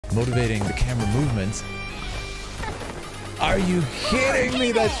motivating the camera movements. Are you kidding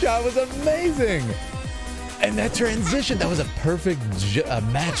me? That shot was amazing. And that transition, that was a perfect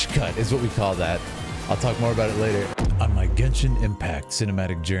match cut is what we call that. I'll talk more about it later. On my Genshin Impact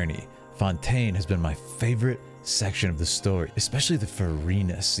cinematic journey, Fontaine has been my favorite section of the story, especially the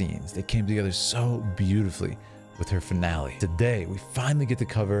Farina scenes. They came together so beautifully with her finale. Today, we finally get to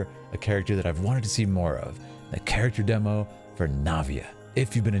cover a character that I've wanted to see more of, the character demo for Navia.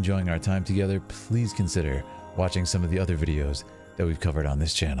 If you've been enjoying our time together, please consider watching some of the other videos that we've covered on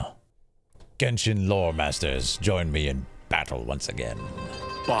this channel. Genshin lore masters, join me in battle once again.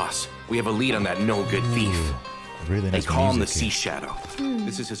 Boss, we have a lead on that no-good thief. Really nice. They call him the Sea here. Shadow.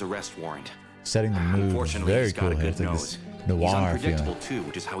 This is his arrest warrant. Setting the mood. Unfortunately, Very he's cool got a here. good It's like nose. this noir He's unpredictable feeling. too,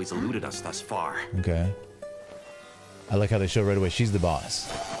 which is how he's eluded us thus far. Okay. I like how they show right away she's the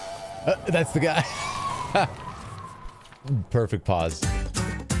boss. That's the guy. Perfect pause.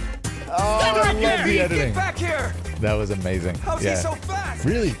 Oh, I love the editing. Get back here! That was amazing. How's he so fast?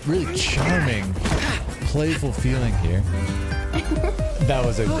 Really charming, playful feeling here. That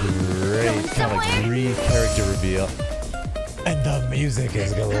was a great kind of like re-character reveal. And the music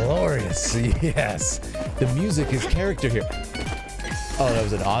is glorious. Yes. The music is character here. Oh, that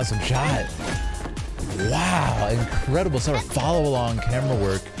was an awesome shot. Wow, incredible sort of follow-along camera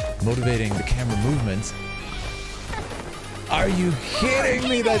work, motivating the camera movements. Are you kidding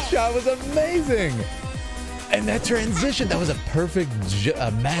me? That shot was amazing. And that transition, that was a perfect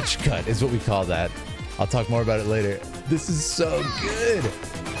match cut is what we call that. I'll talk more about it later. This is so good.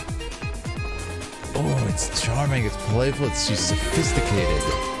 Oh, it's charming, it's playful, she's sophisticated.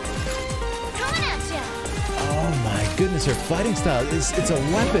 Coming at ya. Oh my goodness, her fighting style, it's a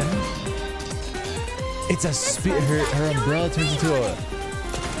weapon. It's a spear, her umbrella turns into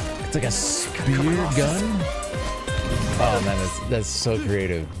it's like a spear gun. Oh man, that's so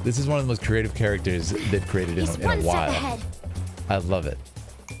creative. This is one of the most creative characters they've created in a while. I love it.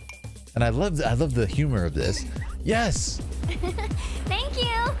 And I love the humor of this. Yes! Thank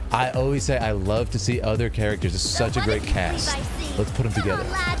you. I always say I love to see other characters. It's such a great cast. Let's put them together.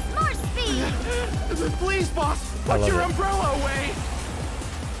 Come on, lads, more speed. Please, boss, put your it. umbrella away!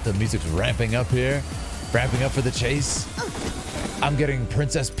 The music's ramping up here. Ramping up for the chase. I'm getting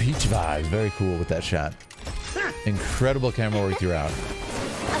Princess Peach vibes. Very cool with that shot. Incredible camera work throughout. A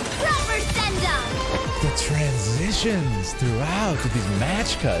proper send-up. The transitions throughout with these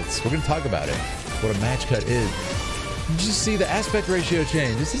match cuts. We're going to talk about it. What a match cut is. Did you see the aspect ratio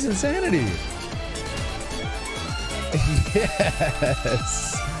change? This is insanity.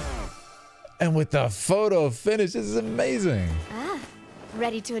 Yes. And with the photo finish, this is amazing. Ah,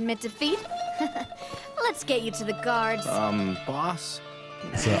 ready to admit defeat? Let's get you to the guards. Boss?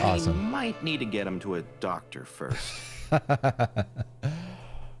 So awesome. Might need to get him to a doctor first.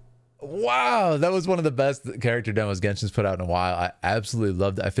 Wow, that was one of the best character demos Genshin's put out in a while. I absolutely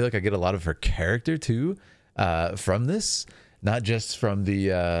loved it. I feel like I get a lot of her character too from this, not just from the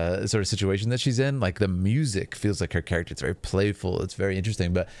sort of situation that she's in. Like the music feels like her character. It's very playful. It's very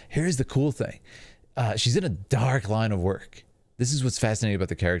interesting. But here's the cool thing. She's in a dark line of work. This is what's fascinating about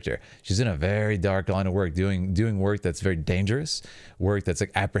the character. She's in a very dark line of work, doing work that's very dangerous, work that's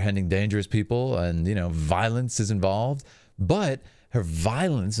like apprehending dangerous people, and you know, violence is involved. But her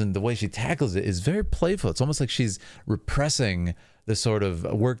violence and the way she tackles it is very playful. It's almost like she's repressing the sort of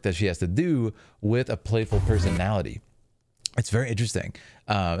work that she has to do with a playful personality. It's very interesting.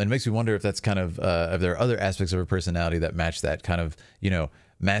 And it makes me wonder if that's kind of, if there are other aspects of her personality that match that kind of, you know,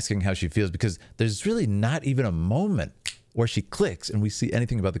 masking how she feels, because there's really not even a moment where she clicks and we see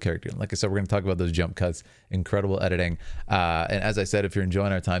anything about the character. And like I said, we're going to talk about those jump cuts, incredible editing. And as I said, if you're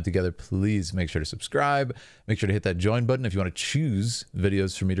enjoying our time together, please make sure to subscribe. Make sure to hit that join button if you want to choose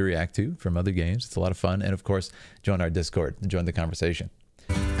videos for me to react to from other games. It's a lot of fun. And of course, join our Discord to join the conversation.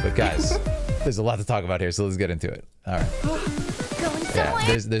 But guys, there's a lot to talk about here, so let's get into it. All right. Going somewhere.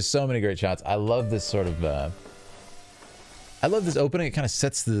 Yeah, there's so many great shots. I love this sort of I love this opening. It kind of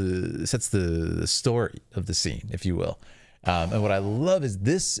sets the story of the scene, if you will. And what I love is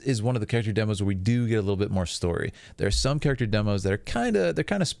this is one of the character demos where we do get a little bit more story. There are some character demos that are kind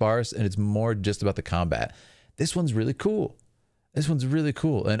of sparse, and it's more just about the combat. This one's really cool. This one's really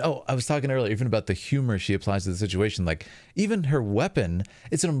cool. And oh, I was talking earlier even about the humor she applies to the situation. Like even her weapon,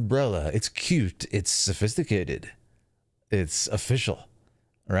 it's an umbrella. It's cute. It's sophisticated. It's official,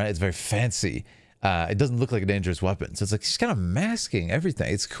 right? It's very fancy. It doesn't look like a dangerous weapon. So it's like she's kind of masking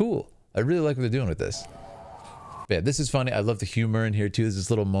everything. It's cool. I really like what they're doing with this. But yeah, this is funny. I love the humor in here too. There's this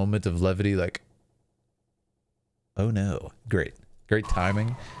little moment of levity like, oh no. Great. Great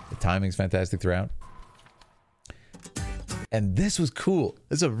timing. The timing's fantastic throughout. And this was cool.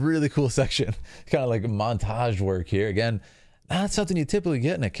 This is a really cool section. Kind of like montage work here. Again, not something you typically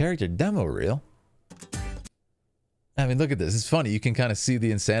get in a character demo reel. I mean, look at this. It's funny. You can kind of see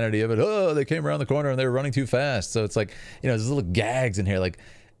the insanity of it. Oh, they came around the corner and they were running too fast. So it's like, you know, there's little gags in here. Like,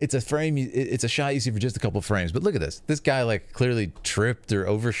 it's a frame, it's a shot you see for just a couple frames. But look at this. This guy, like, clearly tripped or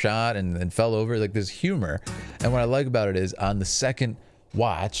overshot and fell over. Like, there's humor. And what I like about it is on the second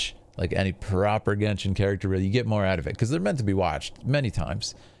watch, like any proper Genshin character reel, you get more out of it because they're meant to be watched many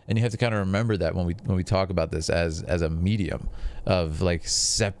times. And you have to kind of remember that when we talk about this as a medium of like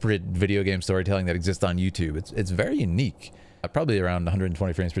separate video game storytelling that exists on YouTube. It's very unique. Probably around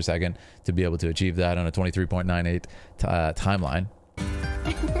 120 frames per second to be able to achieve that on a 23.98 timeline.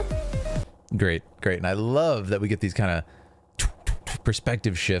 Great. And I love that we get these kind of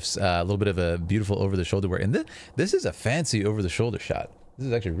perspective shifts, a little bit of a beautiful over-the-shoulder work. And this is a fancy over-the-shoulder shot. This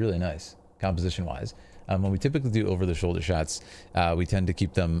is actually really nice composition-wise. When we typically do over-the-shoulder shots, we tend to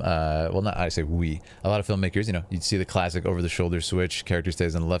keep them, well, not I say we. A lot of filmmakers, you know, you'd see the classic over-the-shoulder switch. Character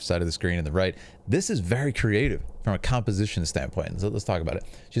stays on the left side of the screen and the right. This is very creative from a composition standpoint. So let's talk about it.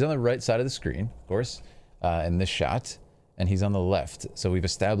 She's on the right side of the screen, of course, in this shot, and he's on the left. So we've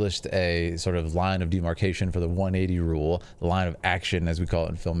established a sort of line of demarcation for the 180 rule, the line of action, as we call it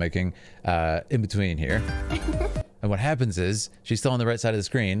in filmmaking, in between here. And what happens is she's still on the right side of the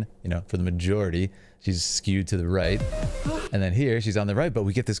screen, you know, for the majority. She's skewed to the right. And then here she's on the right, but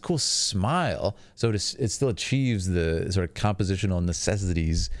we get this cool smile. So it still achieves the sort of compositional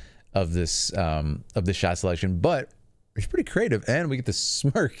necessities of this shot selection, but it's pretty creative. And we get the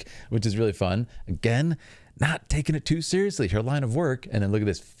smirk, which is really fun. Again, not taking it too seriously, her line of work. And then look at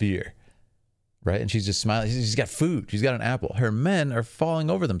this fear, right? And she's just smiling. She's got food. She's got an apple. Her men are falling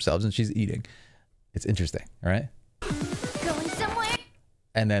over themselves and she's eating. It's interesting, all right? Going somewhere?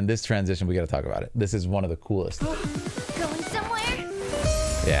 And then this transition, we got to talk about it. This is one of the coolest. Going somewhere?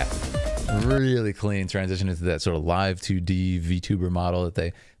 Yeah, really clean transition into that sort of live 2D VTuber model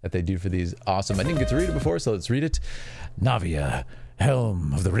that they do for these. Awesome. I didn't get to read it before, so let's read it. Navia,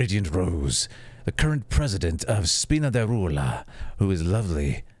 helm of the Radiant Rose, the current president of Spina de Rula, who is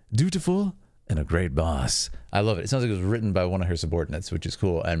lovely, dutiful, and a great boss. I love it. It sounds like it was written by one of her subordinates, which is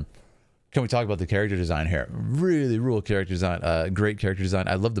cool. And can we talk about the character design here? Really cool character design, great character design.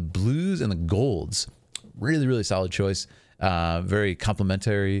 I love the blues and the golds. Really solid choice. Very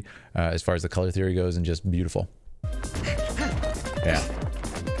complimentary as far as the color theory goes, and just beautiful. Yeah.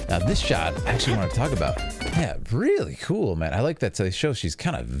 Now this shot, I actually want to talk about. Yeah, really cool, man. I like that they show she's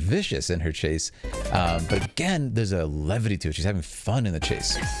kind of vicious in her chase. But again, there's a levity to it. She's having fun in the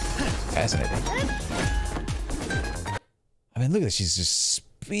chase. Fascinating. I mean, look at this. She's just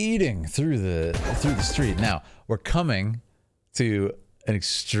speeding through the street. Now we're coming to an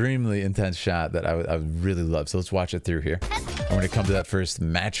extremely intense shot that I really love. So let's watch it through here. I'm going to come to that first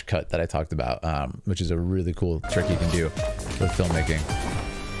match cut that I talked about, which is a really cool trick you can do with filmmaking.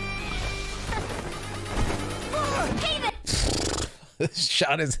 This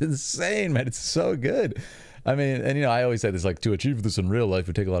shot is insane, man. It's so good. I mean, and you know, I always say this, like, to achieve this in real life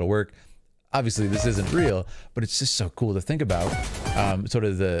would take a lot of work. Obviously, this isn't real, but it's just so cool to think about. Sort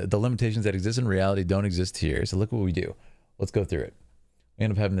of the limitations that exist in reality don't exist here. So look what we do. Let's go through it. We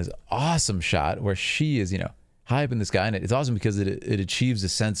end up having this awesome shot where she is, you know, high up in the sky, and it's awesome because it achieves a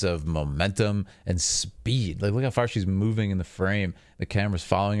sense of momentum and speed. Like, look how far she's moving in the frame. The camera's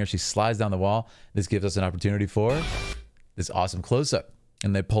following her. She slides down the wall. This gives us an opportunity for this awesome close-up,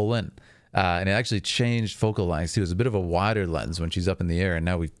 and they pull in. And it actually changed focal lengths too. It's a bit of a wider lens when she's up in the air, and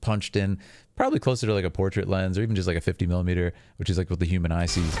now we've punched in probably closer to like a portrait lens, or even just like a 50mm, which is like what the human eye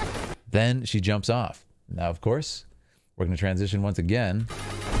sees. Then she jumps off. Now, of course, we're going to transition once again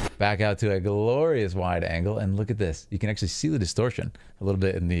back out to a glorious wide angle, and look at this. You can actually see the distortion a little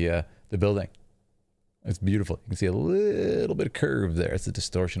bit in the building. It's beautiful. You can see a little bit of curve there. It's the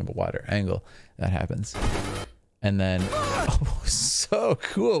distortion of a wider angle that happens. And then, oh, so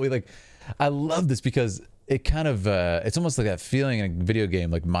cool. I love this because it kind of, it's almost like that feeling in a video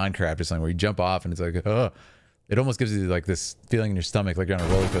game like Minecraft or something where you jump off and it's like, oh, it almost gives you like this feeling in your stomach like you're on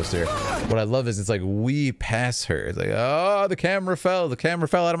a roller coaster. What I love is it's like we pass her. It's like, oh, the camera fell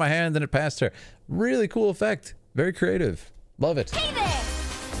out of my hand and it passed her. Really cool effect. Very creative. Love it. Hey there!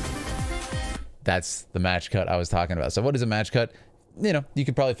 That's the match cut I was talking about. So what is a match cut? You know, you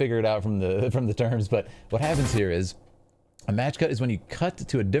could probably figure it out from the terms, but what happens here is a match cut is when you cut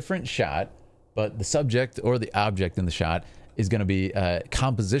to a different shot, but the subject or the object in the shot is going to be,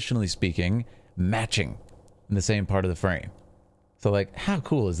 compositionally speaking, matching in the same part of the frame. So like, how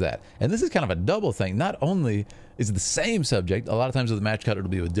cool is that? And this is kind of a double thing. Not only is it the same subject, a lot of times with a match cut, it'll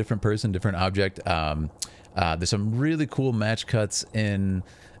be a different person, different object. There's some really cool match cuts in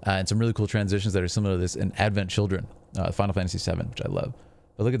and some really cool transitions that are similar to this in Advent Children, Final Fantasy VII, which I love.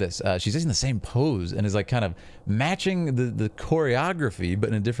 But look at this. She's using the same pose and is like kind of matching the choreography, but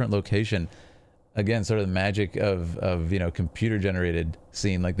in a different location. Again, sort of the magic of you know, computer generated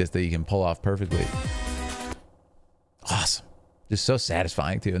scene like this that you can pull off perfectly. Awesome. Just so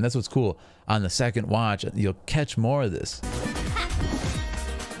satisfying too. And that's what's cool. On the second watch, you'll catch more of this.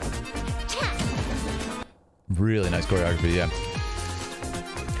 Really nice choreography, yeah.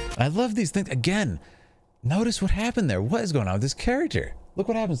 I love these things. Again, notice what happened there. What is going on with this character? Look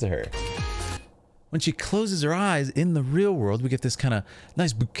what happens to her. When she closes her eyes in the real world, we get this kind of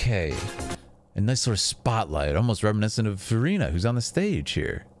nice bouquet. A nice sort of spotlight, almost reminiscent of Farina, who's on the stage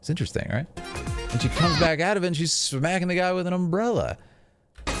here. It's interesting, right? And she comes back out of it and she's smacking the guy with an umbrella.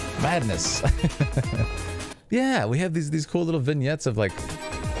 Madness. Yeah, we have these cool little vignettes of like,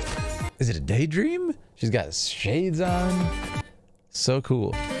 is it a daydream? She's got shades on. So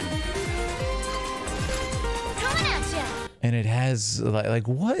cool. And it has like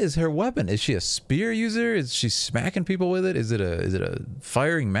what is her weapon? Is she a spear user? Is she smacking people with it? Is it a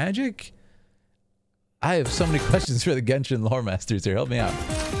firing magic? I have so many questions for the Genshin lore masters here. Help me out.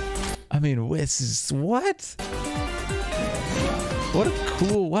 I mean, this is what? What a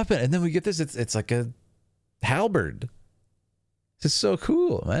cool weapon. And then we get this, it's like a halberd. This is so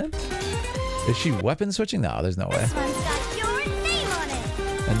cool, man. Is she weapon switching? No, there's no way. This one's got your name on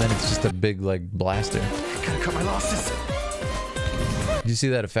it. And then it's just a big like blaster. Gotta cut my losses. Do you see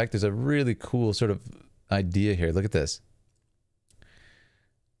that effect? There's a really cool sort of idea here. Look at this.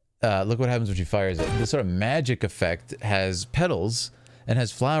 Look what happens when she fires it. This sort of magic effect has petals and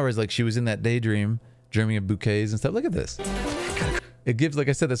has flowers like she was in that daydream, dreaming of bouquets and stuff. Look at this. It gives, like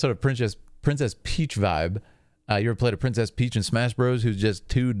I said, that sort of Princess Peach vibe. You ever played a Princess Peach in Smash Bros. Who's just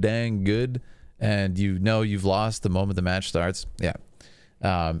too dang good, and you know you've lost the moment the match starts? Yeah.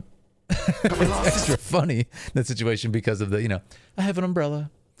 It's extra funny in that situation because of the, you know, I have an umbrella.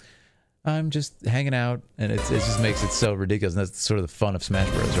 I'm just hanging out, and it just makes it so ridiculous, and that's sort of the fun of Smash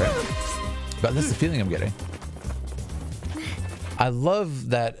Bros, right? But that's the feeling I'm getting. I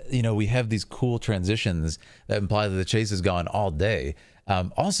love that, you know, we have these cool transitions that imply that the chase is gone all day.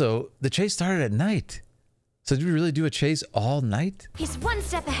 Also, the chase started at night. So did we really do a chase all night? He's one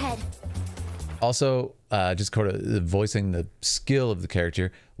step ahead. Also, just kind of voicing the skill of the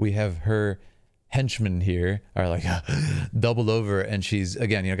character, we have her henchmen here are like doubled over, and she's,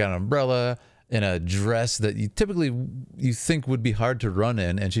 again, you know, got an umbrella in a dress that you typically think would be hard to run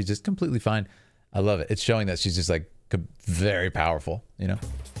in, and she's just completely fine. I love it. It's showing that she's just like very powerful, you know?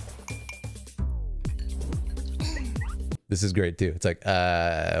 This is great too. It's like,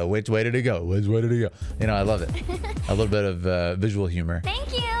 which way did it go? Which way did it go? You know, I love it. A little bit of visual humor.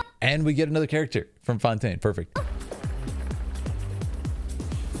 Thank you. And we get another character from Fontaine. Perfect. So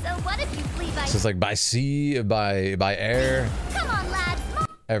what if you flee by... So it's like by sea, by air. Come on, lads.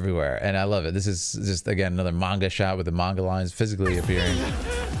 Everywhere. And I love it. This is just, again, another manga shot with the manga lines physically appearing.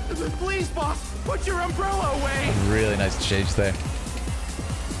 Please, boss, put your umbrella away. Really nice chase there.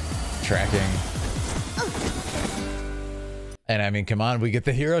 Tracking. And I mean, come on, we get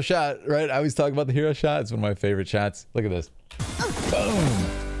the hero shot, right? I always talk about the hero shot. It's one of my favorite shots. Look at this. Boom.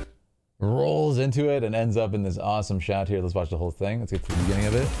 Rolls into it and ends up in this awesome shot here. Let's watch the whole thing. Let's get to the beginning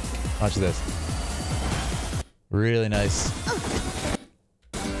of it. Watch this. Really nice.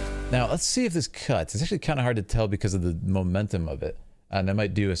 Now, let's see if this cuts. It's actually kind of hard to tell because of the momentum of it. And I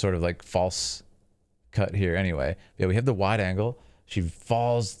might do a sort of like false cut here anyway. Yeah, we have the wide angle. She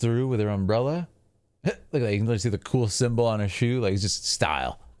falls through with her umbrella. Look at that. You can literally see the cool symbol on her shoe. Like, it's just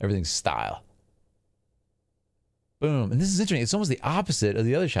style. Everything's style. Boom. And this is interesting. It's almost the opposite of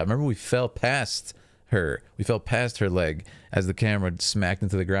the other shot. Remember, we fell past her. We fell past her leg as the camera smacked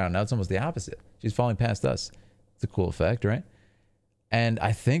into the ground. Now it's almost the opposite. She's falling past us. It's a cool effect, right? And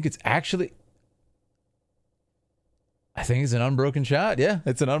I think it's actually... I think it's an unbroken shot. Yeah,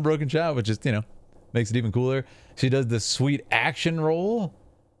 it's an unbroken shot, which just, you know, makes it even cooler. She does the sweet action roll.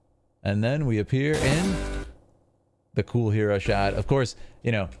 And then we appear in the cool hero shot. Of course,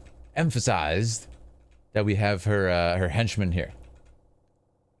 you know, emphasized that we have her her henchman here.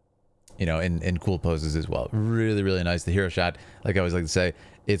 You know, in cool poses as well. Really, really nice. The hero shot, like I always like to say,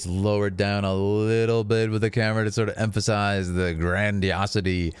 it's lowered down a little bit with the camera to sort of emphasize the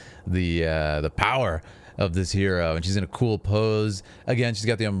grandiosity, the power of this hero. And she's in a cool pose. Again, she's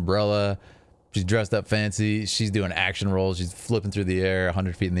got the umbrella. She's dressed up fancy. She's doing action rolls. She's flipping through the air,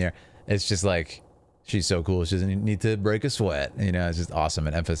 100 feet in the air. It's just like, she's so cool. She doesn't need to break a sweat. You know, it's just awesome.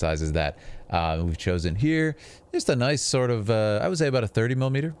 It emphasizes that. We've chosen here just a nice sort of, I would say about a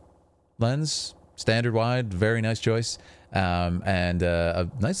 30mm lens. standard wide, very nice choice. And a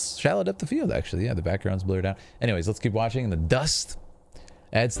nice shallow depth of field, actually. Yeah, the background's blurred out. Anyways, let's keep watching. And the dust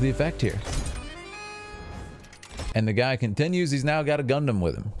adds to the effect here. And the guy continues. He's now got a Gundam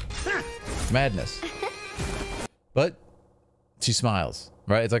with him. Madness. But she smiles,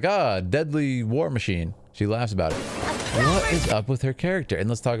 right? It's like, ah, deadly war machine. She laughs about it. What is up with her character? And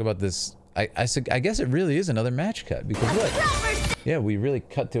let's talk about this. I guess it really is another match cut, because look. Yeah, we really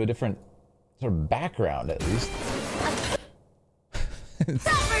cut to a different sort of background, at least.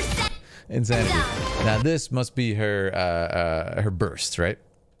 Insanity. Now this must be her burst, right?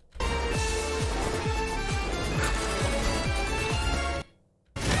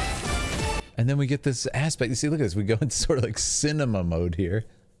 And then we get this aspect. You see, look at this. We go into sort of like cinema mode here.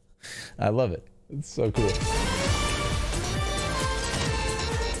 I love it. It's so cool.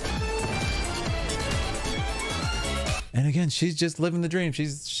 And again, she's just living the dream.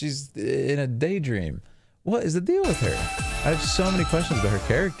 She's in a daydream. What is the deal with her? I have so many questions about her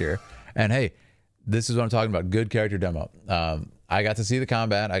character. And hey, this is what I'm talking about. Good character demo. I got to see the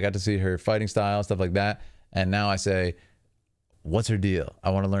combat. I got to see her fighting style, stuff like that. And now I say, what's her deal?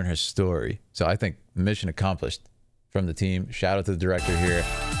 I want to learn her story. So I think mission accomplished from the team. Shout out to the director here.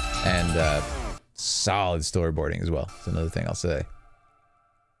 And solid storyboarding as well. That's another thing I'll say.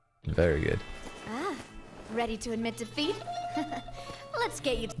 Very good. Ah, ready to admit defeat? Let's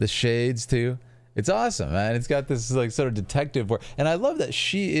get you. The shades too. It's awesome, man. It's got this like sort of detective work, and I love that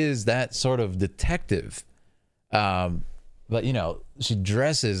she is that sort of detective. But you know, she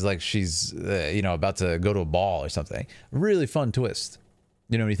dresses like she's you know, about to go to a ball or something. Really fun twist.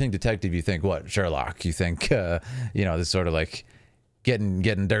 You know, when you think detective, you think what? Sherlock. You think you know, this sort of like getting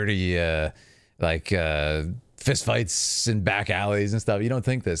dirty, like fist fights in back alleys and stuff. You don't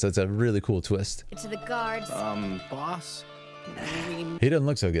think this. That's a really cool twist. To the guards. Boss? He doesn't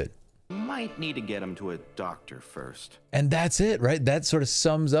look so good. Might need to get him to a doctor first. And that's it, right? That sort of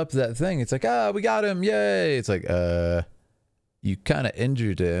sums up that thing. It's like, ah, we got him, yay. It's like, you kind of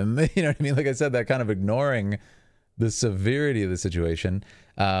injured him. You know what I mean? Like I said, that kind of ignoring the severity of the situation.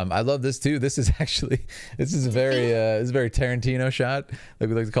 I love this too. This is actually, this is a very Tarantino shot. Like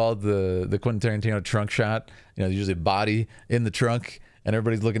we like to call it the Quentin Tarantino trunk shot. You know, there's usually a body in the trunk and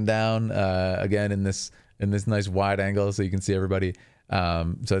everybody's looking down, again, in this nice wide angle so you can see everybody.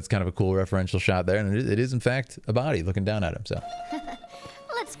 So it's kind of a cool referential shot there, and it is in fact a body looking down at him. So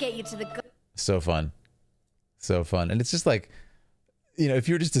Let's get you to the. So fun, and it's just like, you know, if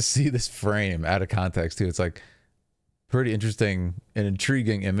you were just to see this frame out of context too, it's like pretty interesting and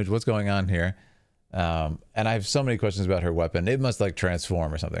intriguing image. What's going on here? And I have so many questions about her weapon. It must like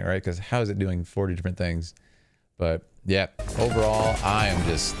transform or something, right? Because how is it doing 40 different things? But yeah, overall,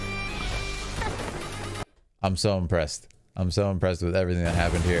 I'm so impressed. I'm so impressed with everything that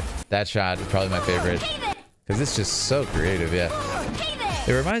happened here. That shot is probably my favorite because it's just so creative. Yeah,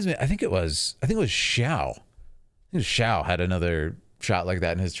 it reminds me. I think it was Xiao. I think Xiao had another shot like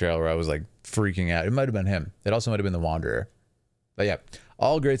that in his trail where I was like freaking out. It might have been him. It also might have been the Wanderer. But yeah,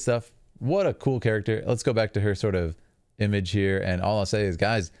 all great stuff. What a cool character. Let's go back to her sort of image here. And all I'll say is,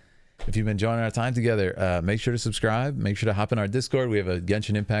 guys, if you've been enjoying our time together, make sure to subscribe. Make sure to hop in our Discord. We have a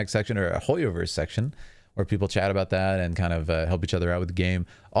Genshin Impact section or a Hoyoverse section where people chat about that and kind of help each other out with the game.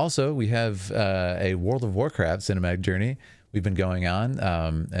 Also, we have a World of Warcraft cinematic journey we've been going on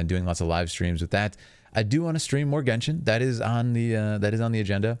and doing lots of live streams with that. I do want to stream more Genshin. That is on the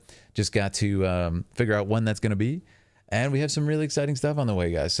agenda. Just got to figure out when that's going to be. And we have some really exciting stuff on the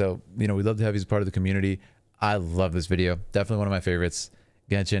way, guys. So, you know, we'd love to have you as part of the community. I love this video. Definitely one of my favorites.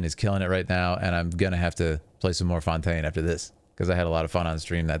 Genshin is killing it right now, and I'm going to have to play some more Fontaine after this, because I had a lot of fun on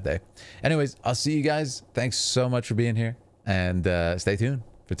stream that day. Anyways, I'll see you guys. Thanks so much for being here, and stay tuned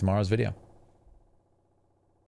for tomorrow's video.